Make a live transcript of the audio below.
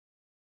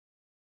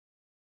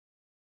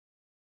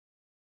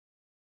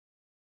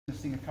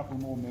sing a couple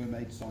more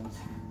mermaid songs.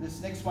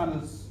 This next one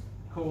is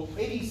called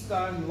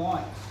Eddystone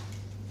Light.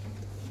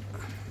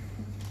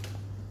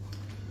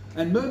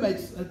 And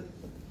mermaids,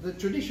 the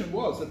tradition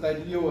was that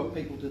they'd lure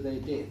people to their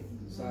death,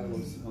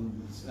 sailors,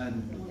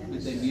 and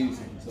with their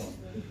music and so on.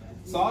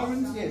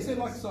 Sirens, yes, they're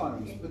like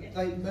sirens, but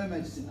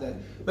mermaids did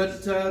that.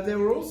 But there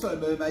were also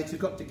mermaids who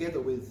got together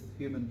with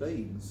human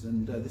beings,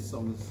 and this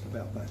song is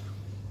about that.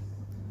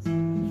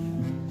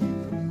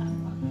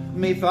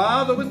 Me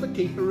father was the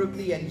keeper of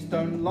the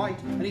Eddystone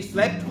Light, and he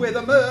slept with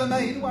a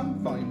mermaid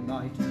one fine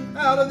night.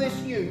 Out of this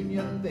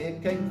union there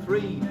came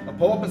three, a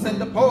porpoise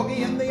and a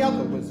porgy, and the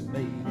other was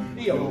me.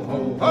 Yo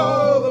ho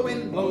ho, the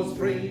wind blows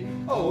free,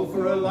 oh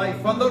for a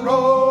life on the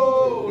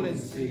rolling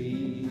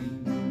sea.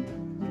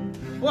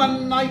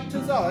 One night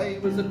as I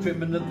was a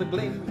trimming of the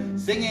glim,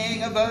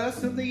 singing a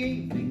verse of the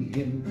evening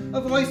hymn, a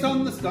voice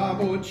on the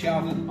starboard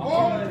shouted,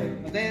 "Oi!"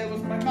 And there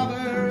was my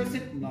mother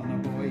sitting on a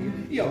buoy.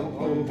 Yo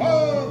ho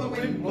ho, the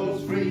wind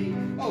blows free,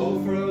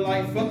 oh for a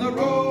life on the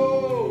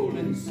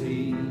rolling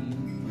sea.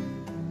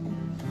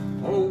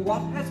 Oh,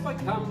 what has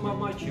become of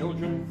my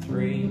children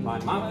three? My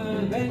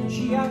mother then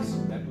she asked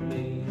of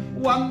me.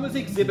 One was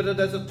exhibited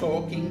as a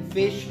talking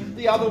fish,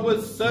 the other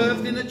was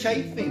served in a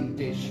chafing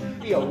dish.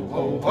 Yo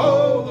ho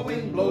ho, the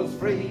wind blows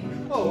free,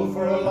 oh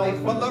for a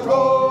life on the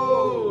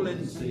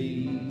rolling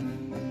sea.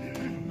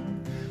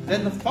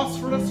 Then the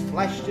phosphorus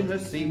flashed in her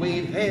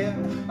seaweed hair.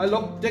 I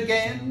looked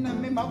again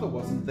and my mother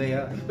wasn't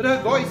there, but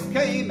her voice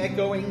came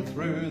echoing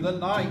through the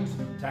night.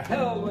 To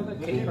hell with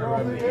the keeper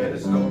of the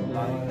Eddystone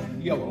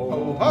Light. Yo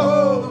ho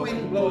ho, the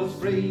wind blows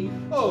free,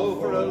 oh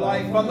for a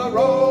life on the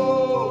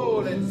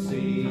rolling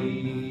sea.